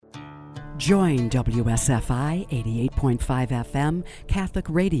Join WSFI 88.5 FM Catholic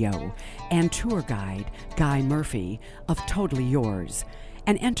Radio and tour guide Guy Murphy of Totally Yours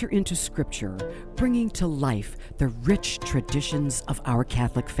and enter into Scripture, bringing to life the rich traditions of our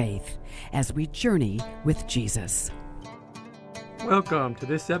Catholic faith as we journey with Jesus. Welcome to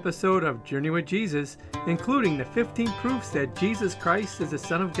this episode of Journey with Jesus, including the 15 proofs that Jesus Christ is the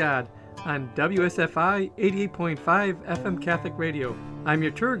Son of God on WSFI 88.5 FM Catholic Radio. I'm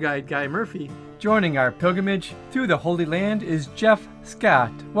your tour guide, Guy Murphy. Joining our pilgrimage through the Holy Land is Jeff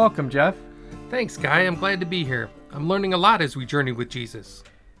Scott. Welcome, Jeff. Thanks, Guy. I'm glad to be here. I'm learning a lot as we journey with Jesus.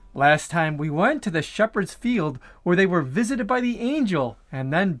 Last time we went to the shepherd's field where they were visited by the angel,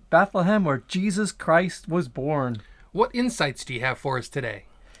 and then Bethlehem where Jesus Christ was born. What insights do you have for us today?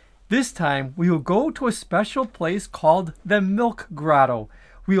 This time we will go to a special place called the Milk Grotto.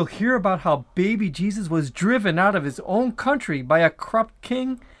 We'll hear about how baby Jesus was driven out of his own country by a corrupt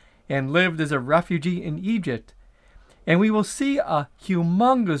king and lived as a refugee in Egypt. And we will see a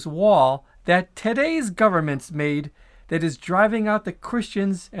humongous wall that today's government's made that is driving out the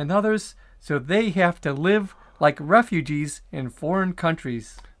Christians and others so they have to live like refugees in foreign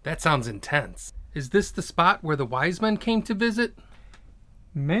countries. That sounds intense. Is this the spot where the wise men came to visit?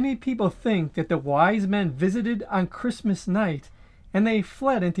 Many people think that the wise men visited on Christmas night and they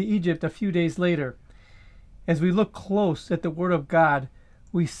fled into Egypt a few days later. As we look close at the Word of God,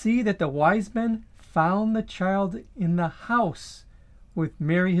 we see that the wise men found the child in the house with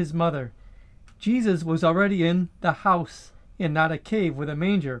Mary, his mother. Jesus was already in the house and not a cave with a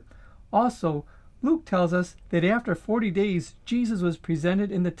manger. Also, Luke tells us that after 40 days, Jesus was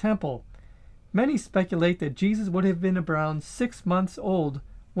presented in the temple. Many speculate that Jesus would have been around 6 months old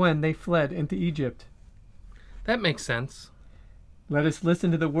when they fled into Egypt. That makes sense. Let us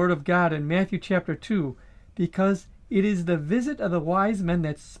listen to the Word of God in Matthew chapter 2, because it is the visit of the wise men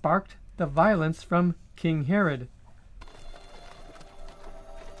that sparked the violence from King Herod.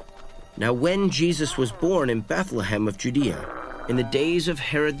 Now when Jesus was born in Bethlehem of Judea, in the days of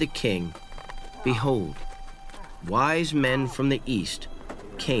Herod the king, behold, wise men from the east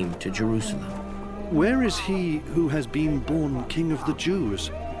came to Jerusalem. Where is he who has been born King of the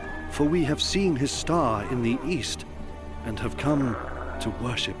Jews? For we have seen his star in the east and have come to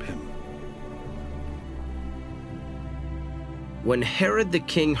worship him. When Herod the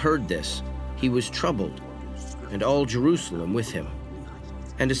king heard this, he was troubled, and all Jerusalem with him.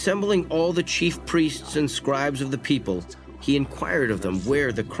 And assembling all the chief priests and scribes of the people, he inquired of them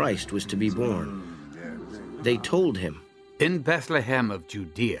where the Christ was to be born. They told him, In Bethlehem of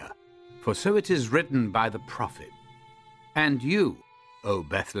Judea, for so it is written by the prophet. And you, O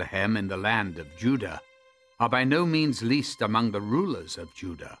Bethlehem in the land of Judah, are by no means least among the rulers of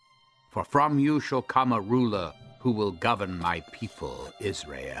Judah, for from you shall come a ruler who will govern my people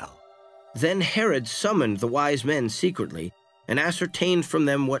Israel. Then Herod summoned the wise men secretly, and ascertained from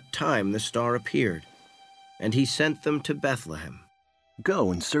them what time the star appeared. And he sent them to Bethlehem.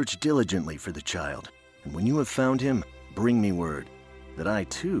 Go and search diligently for the child, and when you have found him, bring me word, that I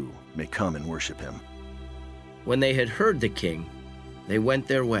too may come and worship him. When they had heard the king, they went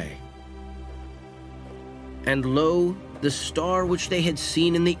their way. And lo, the star which they had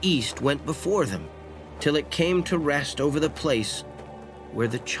seen in the east went before them, till it came to rest over the place where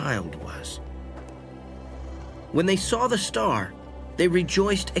the child was. When they saw the star, they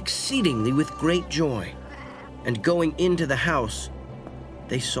rejoiced exceedingly with great joy. And going into the house,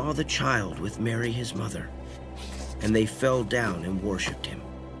 they saw the child with Mary his mother, and they fell down and worshipped him.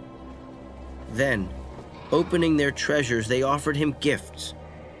 Then, opening their treasures, they offered him gifts,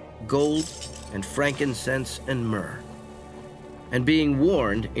 gold and frankincense and myrrh. And being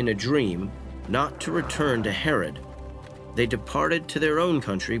warned in a dream not to return to Herod, they departed to their own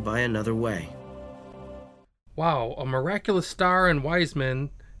country by another way. Wow, a miraculous star and wise men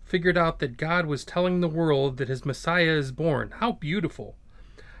figured out that God was telling the world that his Messiah is born. How beautiful.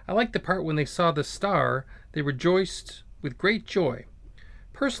 I like the part when they saw the star, they rejoiced with great joy.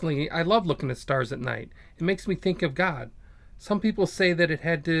 Personally, I love looking at stars at night. It makes me think of God. Some people say that it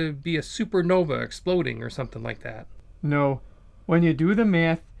had to be a supernova exploding or something like that. No. When you do the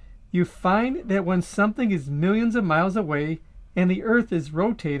math, you find that when something is millions of miles away and the Earth is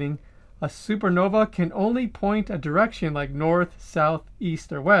rotating, a supernova can only point a direction like north, south,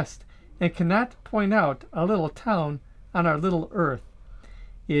 east, or west, and cannot point out a little town on our little Earth.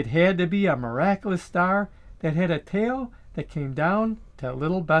 It had to be a miraculous star that had a tail that came down to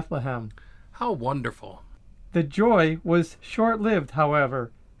little Bethlehem. How wonderful. The joy was short-lived,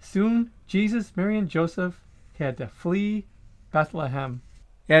 however. Soon, Jesus, Mary, and Joseph had to flee Bethlehem.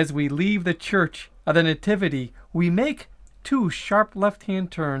 As we leave the Church of the Nativity, we make 2 sharp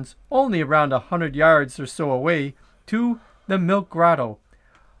left-hand turns, only around 100 yards or so away, to the Milk Grotto.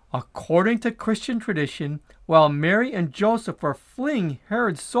 According to Christian tradition, while Mary and Joseph were fleeing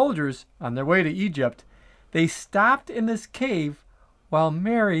Herod's soldiers on their way to Egypt, they stopped in this cave while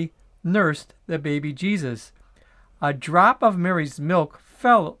Mary nursed the baby Jesus. A drop of Mary's milk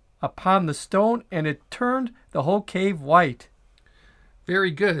fell upon the stone, and it turned the whole cave white.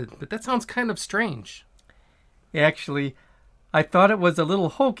 Very good, but that sounds kind of strange. Actually, I thought it was a little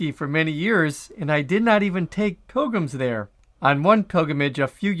hokey for many years, and I did not even take pilgrims there. On one pilgrimage a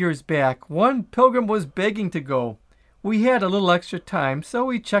few years back, one pilgrim was begging to go. We had a little extra time, so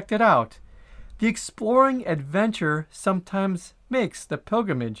we checked it out. The exploring adventure sometimes makes the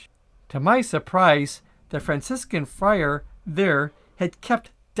pilgrimage. To my surprise, the Franciscan friar there had kept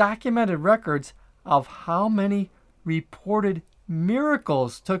documented records of how many reported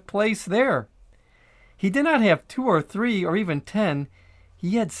miracles took place there. He did not have 2 or 3 or even 10.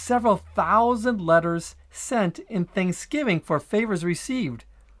 He had several thousand letters sent in thanksgiving for favors received.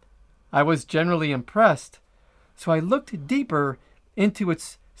 I was generally impressed, so I looked deeper into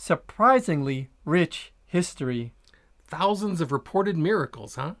its surprisingly rich history. Thousands of reported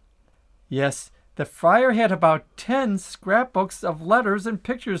miracles, huh? Yes, the friar had about 10 scrapbooks of letters and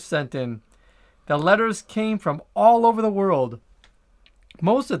pictures sent in. The letters came from all over the world.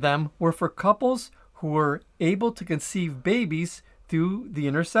 Most of them were for couples who were able to conceive babies through the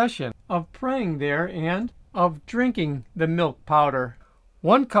intercession of praying there and of drinking the milk powder.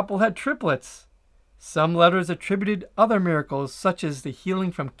 One couple had triplets. Some letters attributed other miracles, such as the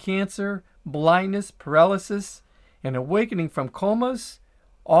healing from cancer, blindness, paralysis, and awakening from comas,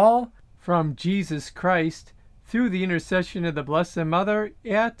 all from Jesus Christ through the intercession of the Blessed Mother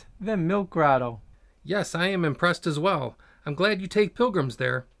at the Milk Grotto. Yes, I am impressed as well. I'm glad you take pilgrims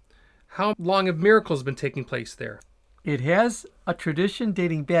there. How long have miracles been taking place there? It has a tradition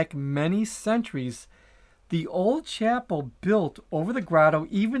dating back many centuries. The old chapel built over the grotto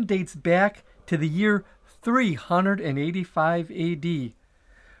even dates back to the year 385 AD.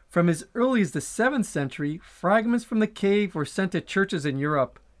 From as early as the 7th century, fragments from the cave were sent to churches in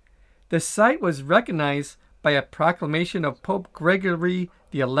Europe. The site was recognized by a proclamation of Pope Gregory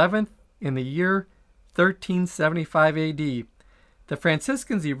XI in the year 1375 AD. The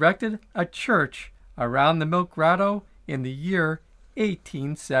Franciscans erected a church around the Milk Grotto in the year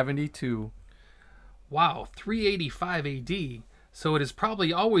 1872. Wow, 385 AD. So it has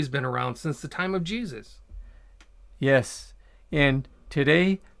probably always been around since the time of Jesus. Yes, and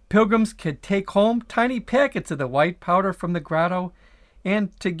today pilgrims can take home tiny packets of the white powder from the grotto,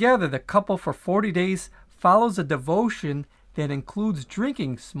 and together the couple for 40 days follows a devotion that includes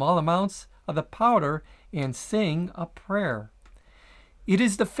drinking small amounts of the powder and saying a prayer. It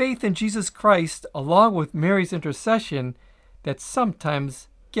is the faith in Jesus Christ, along with Mary's intercession, that sometimes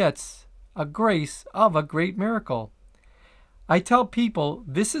gets a grace of a great miracle. I tell people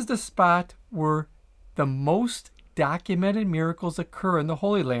this is the spot where the most documented miracles occur in the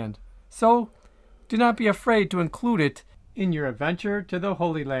Holy Land. So do not be afraid to include it in your adventure to the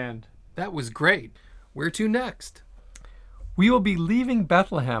Holy Land. That was great. Where to next? We will be leaving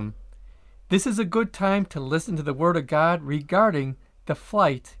Bethlehem. This is a good time to listen to the Word of God regarding the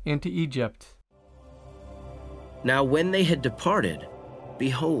flight into Egypt. Now when they had departed,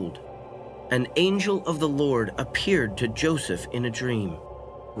 behold, an angel of the Lord appeared to Joseph in a dream.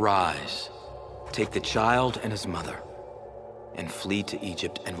 Rise, take the child and his mother, and flee to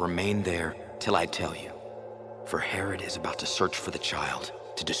Egypt and remain there till I tell you. For Herod is about to search for the child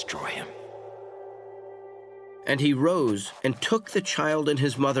to destroy him. And he rose and took the child and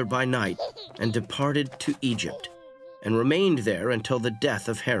his mother by night and departed to Egypt, and remained there until the death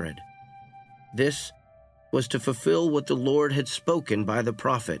of Herod. This was to fulfill what the Lord had spoken by the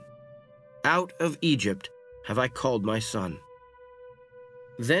prophet, "Out of Egypt have I called my son."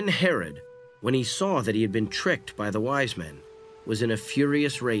 Then Herod, when he saw that he had been tricked by the wise men, was in a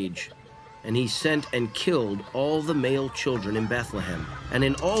furious rage, and he sent and killed all the male children in Bethlehem and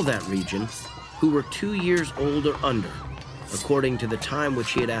in all that region who were 2 years old or under, according to the time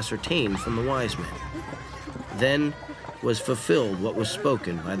which he had ascertained from the wise men. Then was fulfilled what was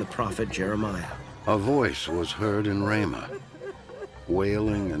spoken by the prophet Jeremiah. A voice was heard in Ramah,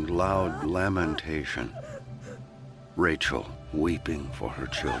 wailing and loud lamentation, Rachel weeping for her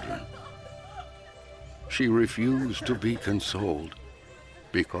children. She refused to be consoled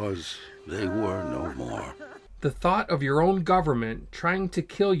because they were no more. The thought of your own government trying to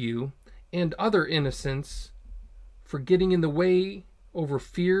kill you and other innocents for getting in the way over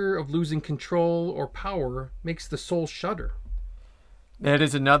fear of losing control or power makes the soul shudder. That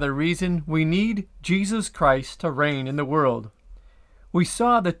is another reason we need Jesus Christ to reign in the world. We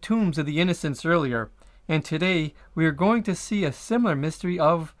saw the tombs of the innocents earlier, and today we are going to see a similar mystery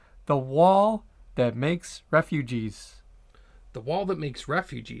of the wall that makes refugees. The wall that makes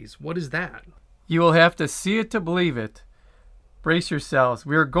refugees? What is that? You will have to see it to believe it. Brace yourselves.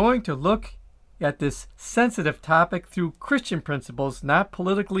 We are going to look at this sensitive topic through Christian principles, not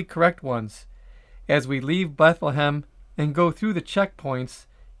politically correct ones. As we leave Bethlehem and go through the checkpoints,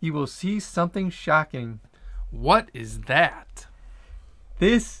 you will see something shocking. What is that?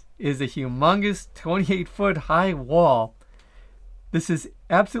 This is a humongous 28-foot high wall. This is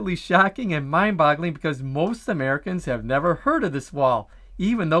absolutely shocking and mind-boggling because most Americans have never heard of this wall,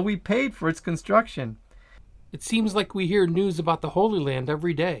 even though we paid for its construction. It seems like we hear news about the Holy Land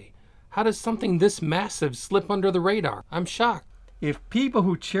every day. How does something this massive slip under the radar? I'm shocked. If people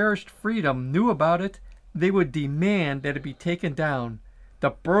who cherished freedom knew about it, they would demand that it be taken down.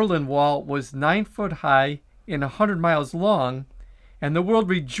 The Berlin Wall was 9 foot high and 100 miles long, and the world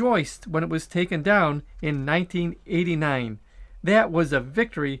rejoiced when it was taken down in 1989. That was a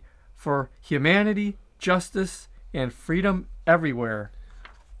victory for humanity, justice, and freedom everywhere.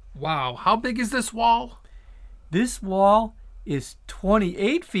 Wow, how big is this wall? This wall is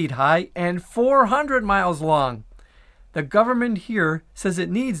 28 feet high and 400 miles long. The government here says it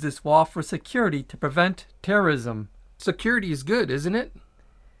needs this wall for security to prevent terrorism. Security is good, isn't it?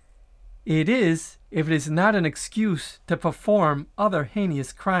 It is, if it is not an excuse to perform other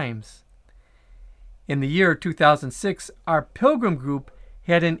heinous crimes. In the year 2006, our Pilgrim group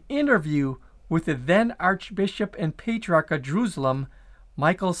had an interview with the then Archbishop and Patriarch of Jerusalem,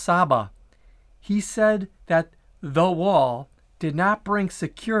 Michael Saba. He said that the wall did not bring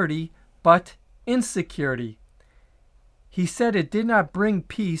security, but insecurity. He said it did not bring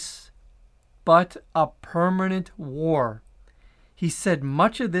peace, but a permanent war. He said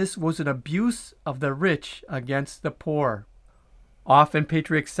much of this was an abuse of the rich against the poor. Often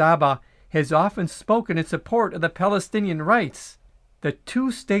Patriarch Saba has often spoken in support of the Palestinian rights, the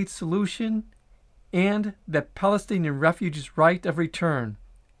two-state solution, and the Palestinian refugees' right of return.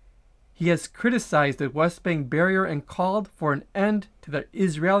 He has criticized the West Bank barrier and called for an end to the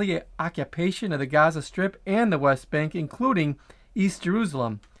Israeli occupation of the Gaza Strip and the West Bank, including East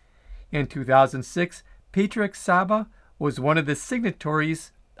Jerusalem. In 2006, Patriarch Saba was one of the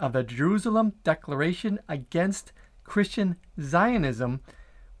signatories of the Jerusalem Declaration Against Christian Zionism,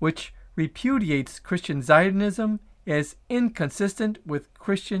 which repudiates Christian Zionism as inconsistent with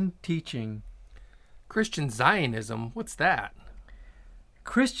Christian teaching. Christian Zionism? What's that?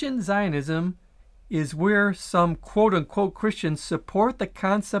 Christian Zionism is where some quote-unquote Christians support the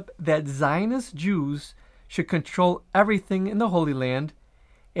concept that Zionist Jews should control everything in the Holy Land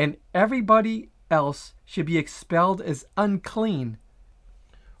and everybody else should be expelled as unclean.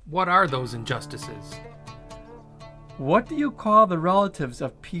 What are those injustices? What do you call the relatives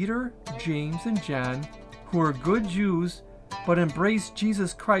of Peter, James, and John who are good Jews but embrace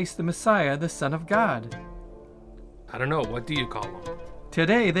Jesus Christ the Messiah, the Son of God? I don't know. What do you call them?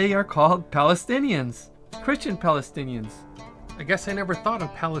 Today they are called Palestinians, Christian Palestinians. I guess I never thought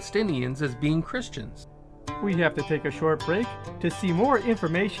of Palestinians as being Christians. We have to take a short break. To see more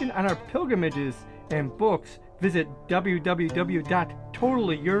information on our pilgrimages and books, visit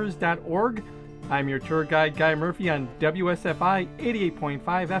www.totallyyours.org. I'm your tour guide, Guy Murphy, on WSFI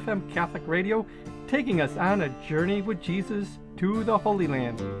 88.5 FM Catholic Radio, taking us on a journey with Jesus to the Holy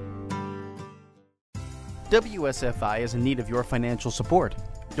Land. WSFI is in need of your financial support.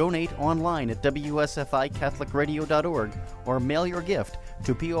 Donate online at WSFICatholicRadio.org or mail your gift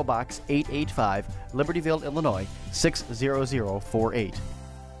to P.O. Box 885, Libertyville, Illinois 60048.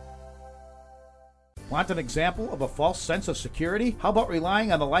 Want an example of a false sense of security? How about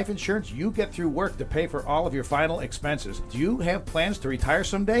relying on the life insurance you get through work to pay for all of your final expenses? Do you have plans to retire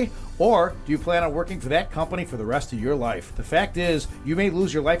someday? Or do you plan on working for that company for the rest of your life? The fact is, you may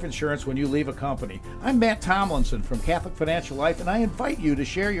lose your life insurance when you leave a company. I'm Matt Tomlinson from Catholic Financial Life, and I invite you to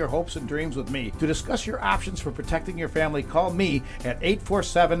share your hopes and dreams with me. To discuss your options for protecting your family, call me at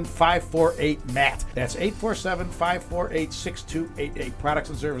 847-548-MATT. That's 847-548-6288. Products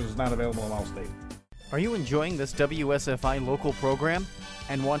and services not available in all states. Are you enjoying this WSFI local program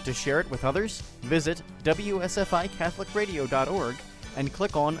and want to share it with others? Visit WSFICatholicRadio.org and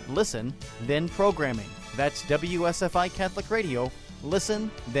click on Listen, then Programming. That's WSFI Catholic Radio. Listen,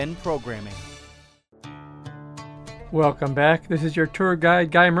 then Programming. Welcome back. This is your tour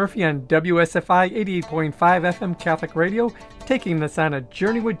guide, Guy Murphy, on WSFI 88.5 FM Catholic Radio, taking us on a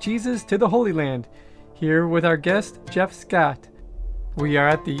journey with Jesus to the Holy Land. Here with our guest, Jeff Scott. We are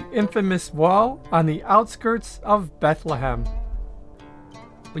at the infamous wall on the outskirts of Bethlehem.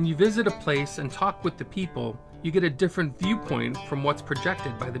 When you visit a place and talk with the people, you get a different viewpoint from what's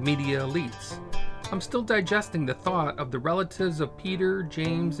projected by the media elites. I'm still digesting the thought of the relatives of Peter,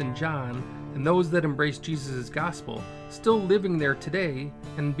 James, and John, and those that embrace Jesus' gospel, still living there today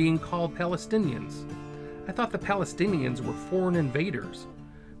and being called Palestinians. I thought the Palestinians were foreign invaders.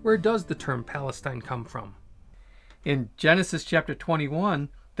 Where does the term Palestine come from? In Genesis chapter 21,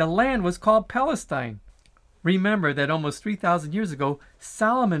 the land was called Palestine. Remember that almost 3,000 years ago,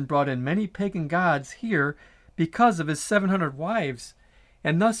 Solomon brought in many pagan gods here because of his 700 wives,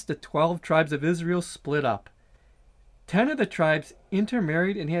 and thus the 12 tribes of Israel split up. 10 of the tribes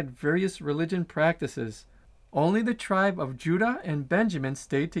intermarried and had various religion practices. Only the tribe of Judah and Benjamin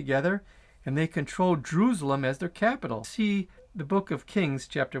stayed together, and they controlled Jerusalem as their capital. See the book of Kings,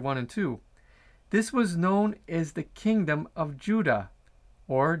 chapter 1 and 2. This was known as the Kingdom of Judah,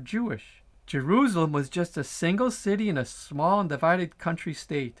 or Jewish. Jerusalem was just a single city in a small and divided country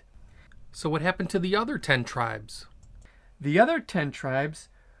state. So what happened to the other 10 tribes? The other 10 tribes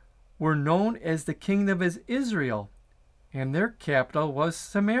were known as the Kingdom of Israel, and their capital was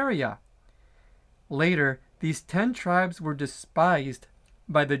Samaria. Later, these 10 tribes were despised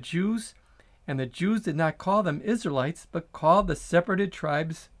by the Jews, and the Jews did not call them Israelites, but called the separated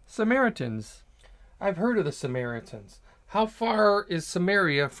tribes Samaritans. I've heard of the Samaritans. How far is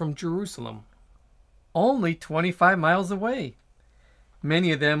Samaria from Jerusalem? Only 25 miles away.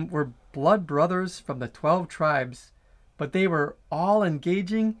 Many of them were blood brothers from the 12 tribes, but they were all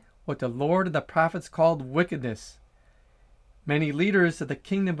engaging what the Lord and the prophets called wickedness. Many leaders of the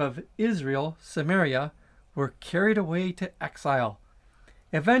kingdom of Israel, Samaria, were carried away to exile.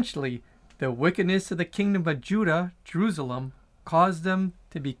 Eventually, the wickedness of the kingdom of Judah, Jerusalem, caused them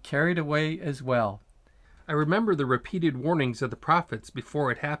to be carried away as well. I remember the repeated warnings of the prophets before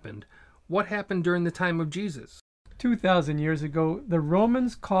it happened. What happened during the time of Jesus? 2,000 years ago, the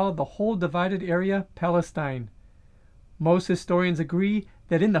Romans called the whole divided area Palestine. Most historians agree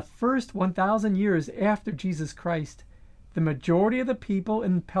that in the first 1,000 years after Jesus Christ, the majority of the people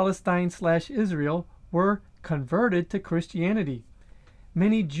in Palestine/Israel were converted to Christianity.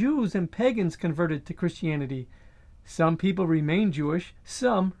 Many Jews and pagans converted to Christianity. Some people remained Jewish,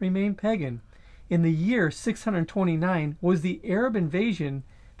 some remained pagan. In the year 629 was the Arab invasion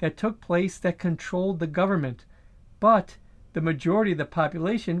that took place that controlled the government, but the majority of the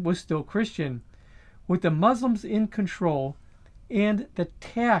population was still Christian. With the Muslims in control and the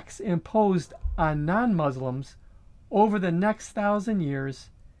tax imposed on non-Muslims over the next 1,000 years,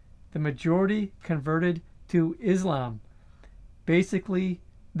 the majority converted to Islam. Basically,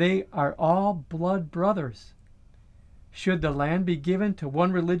 they are all blood brothers. Should the land be given to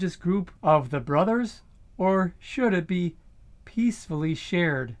one religious group of the brothers, or should it be peacefully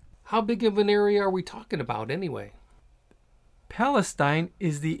shared? How big of an area are we talking about anyway? Palestine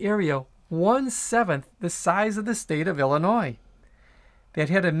is the area 1/7 the size of the state of Illinois. That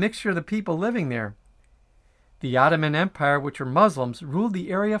had a mixture of the people living there. The Ottoman Empire, which were Muslims, ruled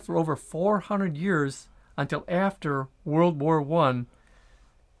the area for over 400 years until after World War I.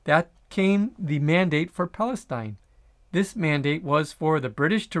 That came the mandate for Palestine. This mandate was for the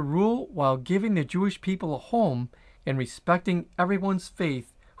British to rule while giving the Jewish people a home and respecting everyone's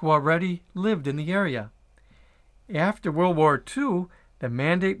faith who already lived in the area. After World War II, the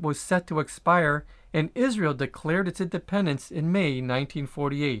mandate was set to expire, and Israel declared its independence in May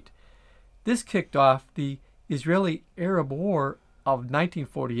 1948. This kicked off the Israeli-Arab War of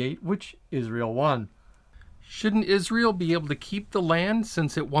 1948, which Israel won. Shouldn't Israel be able to keep the land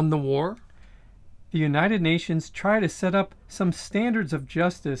since it won the war? The United Nations try to set up some standards of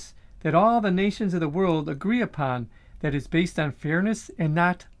justice that all the nations of the world agree upon, that is based on fairness and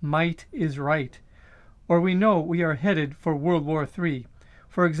not might is right. Or we know we are headed for World War III.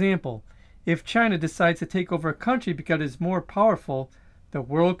 For example, if China decides to take over a country because it is more powerful, the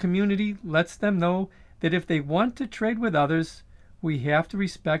world community lets them know that if they want to trade with others, we have to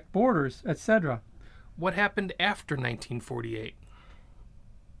respect borders, etc. What happened after 1948?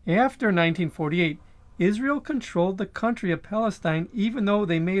 After 1948, Israel controlled the country of Palestine, even though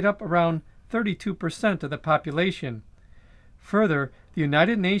they made up around 32% of the population. Further, the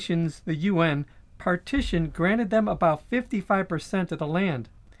United Nations, the UN, partition granted them about 55% of the land.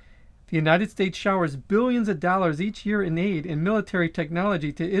 The United States showers billions of dollars each year in aid and military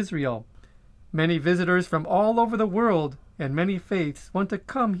technology to Israel. Many visitors from all over the world and many faiths want to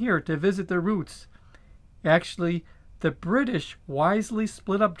come here to visit their roots. Actually, the British wisely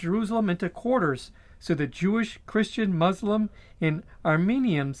split up Jerusalem into quarters so the Jewish, Christian, Muslim, and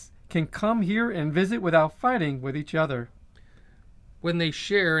Armenians can come here and visit without fighting with each other. When they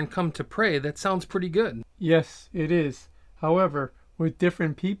share and come to pray, that sounds pretty good. Yes, it is. However, With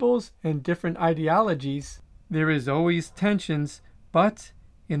different peoples and different ideologies, there is always tensions, but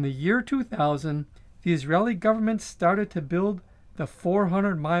in the year 2000, the Israeli government started to build the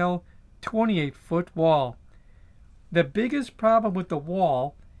 400-mile, 28-foot wall. The biggest problem with the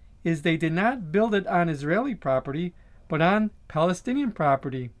wall is they did not build it on Israeli property, but on Palestinian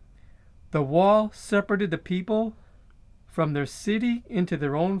property. The wall separated the people from their city into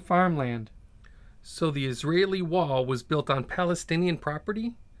their own farmland. So the Israeli wall was built on Palestinian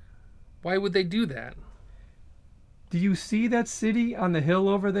property? Why would they do that? Do you see that city on the hill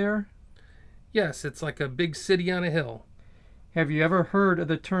over there? Yes, it's like a big city on a hill. Have you ever heard of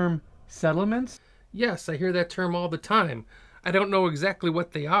the term settlements? Yes, I hear that term all the time. I don't know exactly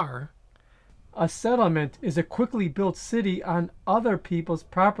what they are. A settlement is a quickly built city on other people's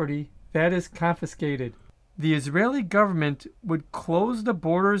property that is confiscated. The Israeli government would close the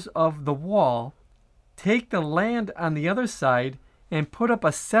borders of the wall, take the land on the other side, and put up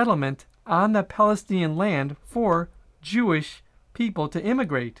a settlement on the Palestinian land for Jewish people to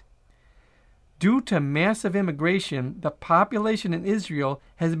immigrate. Due to massive immigration, the population in Israel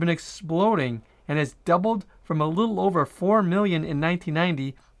has been exploding and has doubled from a little over 4 million in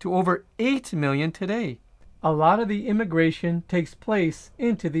 1990 to over 8 million today. A lot of the immigration takes place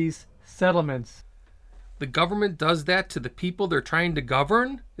into these settlements. The government does that to the people they're trying to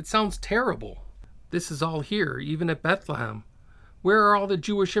govern? It sounds terrible. This is all here, even at Bethlehem. Where are all the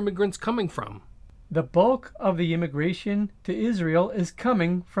Jewish immigrants coming from? The bulk of the immigration to Israel is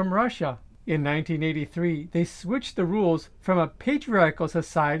coming from Russia. In 1983, they switched the rules from a patriarchal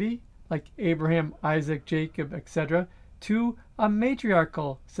society, like Abraham, Isaac, Jacob, etc., to a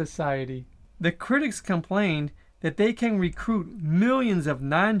matriarchal society. The critics complained that they can recruit millions of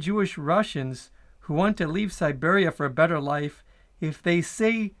non-Jewish Russians who want to leave Siberia for a better life if they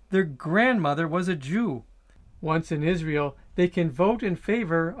say their grandmother was a Jew. Once in Israel, they can vote in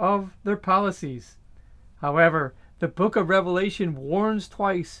favor of their policies. However, the book of Revelation warns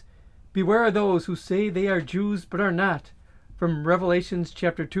twice, "Beware of those who say they are Jews but are not," from Revelation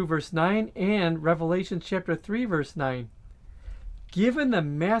chapter 2 verse 9 and Revelation chapter 3 verse 9. Given the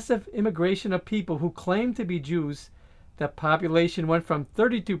massive immigration of people who claim to be Jews, the population went from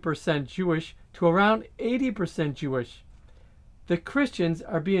 32% Jewish to around 80% Jewish. The Christians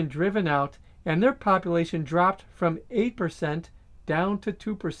are being driven out, and their population dropped from 8% down to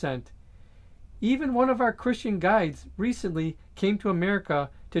 2%. Even one of our Christian guides recently came to America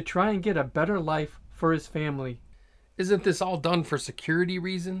to try and get a better life for his family. Isn't this all done for security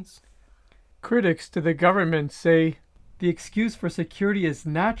reasons? Critics to the government say the excuse for security is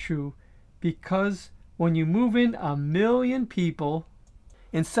not true because when you move in 1 million people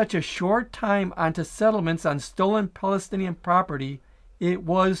in such a short time onto settlements on stolen Palestinian property, it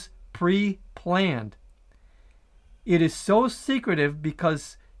was pre-planned. It is so secretive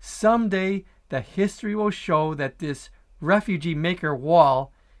because someday the history will show that this refugee maker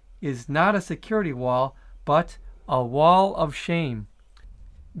wall is not a security wall, but a wall of shame.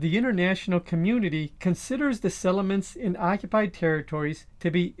 The international community considers the settlements in occupied territories to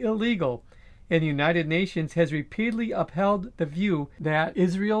be illegal, and the United Nations has repeatedly upheld the view that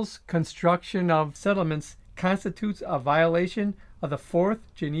Israel's construction of settlements constitutes a violation of the Fourth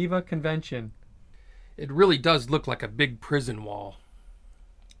Geneva Convention. It really does look like a big prison wall.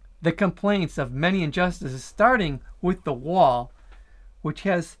 The complaints of many injustices, starting with the wall, which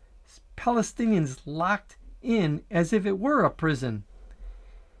has Palestinians locked in as if it were a prison.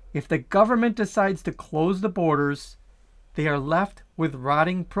 If the government decides to close the borders, they are left with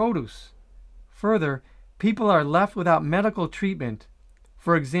rotting produce. Further, people are left without medical treatment.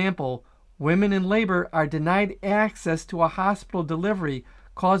 For example, women in labor are denied access to a hospital delivery,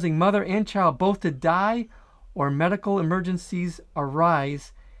 causing mother and child both to die, or medical emergencies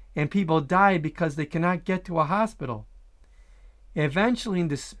arise and people die because they cannot get to a hospital. Eventually, in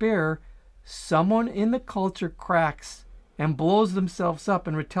despair, someone in the culture cracks and blows themselves up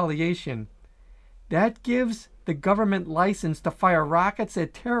in retaliation. That gives the government license to fire rockets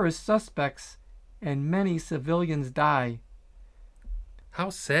at terrorist suspects, and many civilians die. How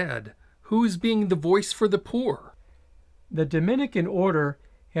sad. Who is being the voice for the poor? The Dominican Order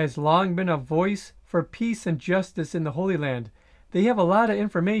has long been a voice for peace and justice in the Holy Land. They have a lot of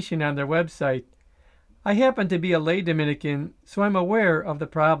information on their website. I happen to be a lay Dominican, so I'm aware of the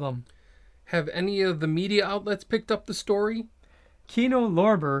problem. Have any of the media outlets picked up the story? Kino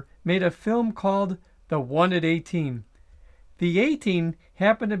Lorber made a film called The One at 18. The 18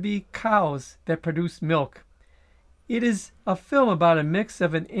 happen to be cows that produce milk. It is a film about a mix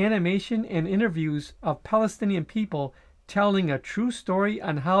of an animation and interviews of Palestinian people telling a true story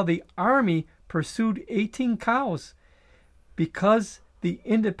on how the army pursued 18 cows. because the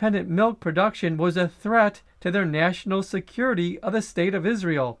independent milk production was a threat to their national security of the state of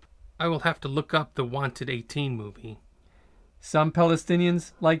Israel. I will have to look up the Wanted 18 movie. Some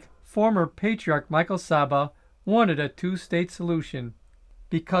Palestinians, like former patriarch Michael Saba, wanted a two-state solution.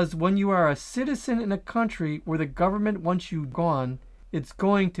 Because when you are a citizen in a country where the government wants you gone, it's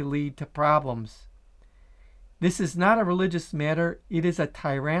going to lead to problems. This is not a religious matter, it is a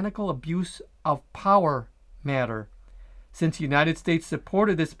tyrannical abuse of power matter. Since the United States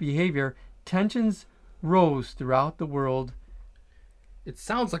supported this behavior, tensions rose throughout the world. It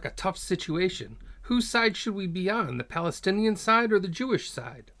sounds like a tough situation. Whose side should we be on, the Palestinian side or the Jewish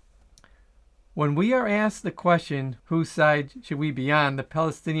side? When we are asked the question, whose side should we be on, the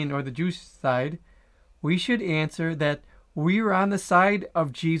Palestinian or the Jewish side, we should answer that we are on the side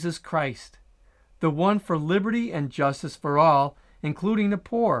of Jesus Christ, the one for liberty and justice for all, including the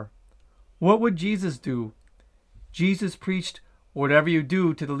poor. What would Jesus do? Jesus preached, "Whatever you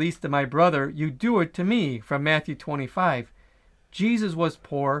do to the least of my brother, you do it to me," from Matthew 25. Jesus was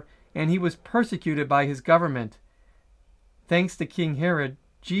poor, and he was persecuted by his government. Thanks to King Herod,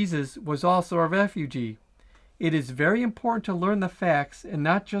 Jesus was also a refugee. It is very important to learn the facts and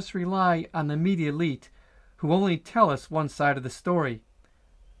not just rely on the media elite, who only tell us one side of the story.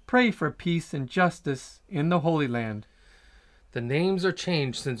 Pray for peace and justice in the Holy Land. The names are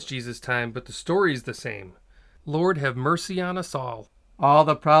changed since Jesus' time, but the story's the same. Lord, have mercy on us all. All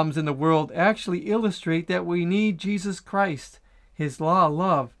the problems in the world actually illustrate that we need Jesus Christ, his law of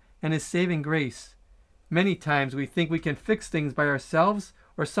love, and his saving grace. Many times we think we can fix things by ourselves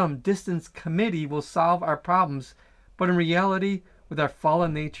or some distant committee will solve our problems, but in reality, with our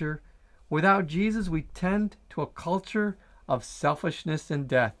fallen nature, without Jesus we tend to a culture of selfishness and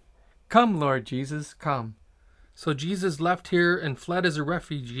death. Come, Lord Jesus, come. So Jesus left here and fled as a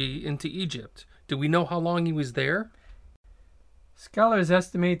refugee into Egypt. Do we know how long he was there? Scholars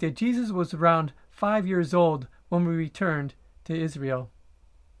estimate that Jesus was around 5 years old when we returned to Israel.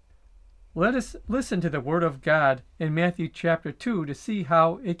 Let us listen to the word of God in Matthew chapter 2 to see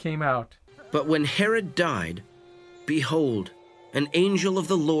how it came out. But when Herod died, behold, an angel of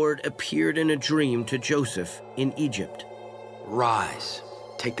the Lord appeared in a dream to Joseph in Egypt. Rise,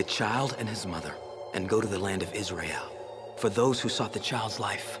 take the child and his mother, and go to the land of Israel, for those who sought the child's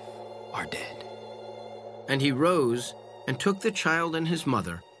life are dead. And he rose and took the child and his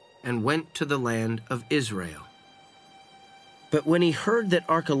mother and went to the land of Israel. But when he heard that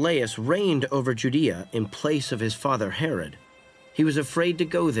Archelaus reigned over Judea in place of his father Herod, he was afraid to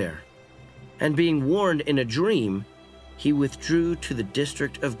go there. And being warned in a dream, he withdrew to the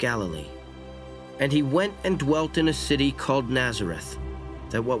district of Galilee. And he went and dwelt in a city called Nazareth,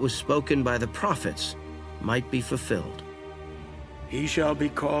 that what was spoken by the prophets might be fulfilled. He shall be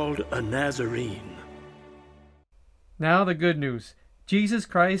called a Nazarene. Now the good news. Jesus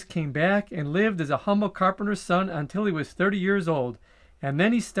Christ came back and lived as a humble carpenter's son until he was 30 years old, and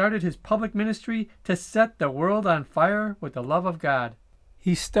then he started his public ministry to set the world on fire with the love of God.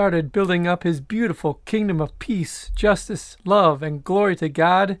 He started building up his beautiful kingdom of peace, justice, love, and glory to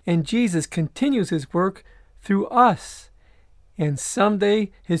God, and Jesus continues his work through us. And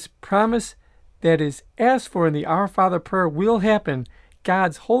someday his promise that is asked for in the Our Father prayer will happen.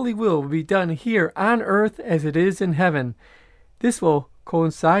 God's holy will be done here on earth as it is in heaven. This will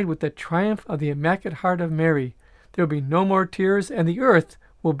coincide with the triumph of the Immaculate Heart of Mary. There will be no more tears, and the earth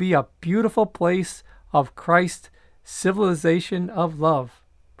will be a beautiful place of Christ's civilization of love.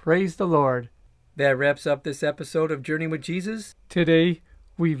 Praise the Lord. That wraps up this episode of Journey with Jesus. Today,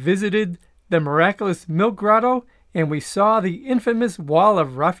 we visited the miraculous Milk Grotto, and we saw the infamous Wall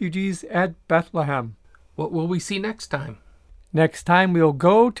of Refugees at Bethlehem. What will we see next time? Next time, we'll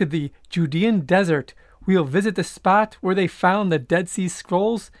go to the Judean desert. We'll visit the spot where they found the Dead Sea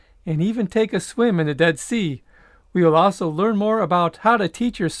Scrolls and even take a swim in the Dead Sea. We will also learn more about how to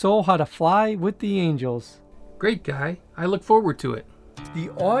teach your soul how to fly with the angels. Great, Guy. I look forward to it. The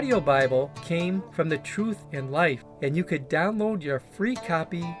audio Bible came from the Truth and Life, and you could download your free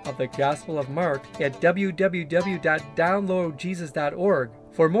copy of the Gospel of Mark at www.downloadjesus.org.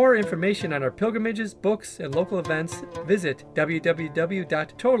 For more information on our pilgrimages, books, and local events, visit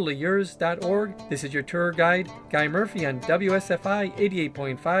www.totallyyours.org. This is your tour guide, Guy Murphy, on WSFI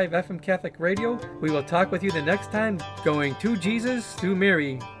 88.5 FM Catholic Radio. We will talk with you the next time, going to Jesus through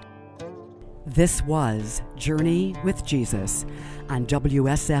Mary. This was Journey with Jesus on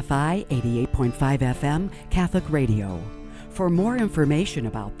WSFI 88.5 FM Catholic Radio. For more information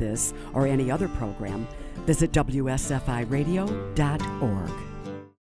about this or any other program, visit WSFIRadio.org.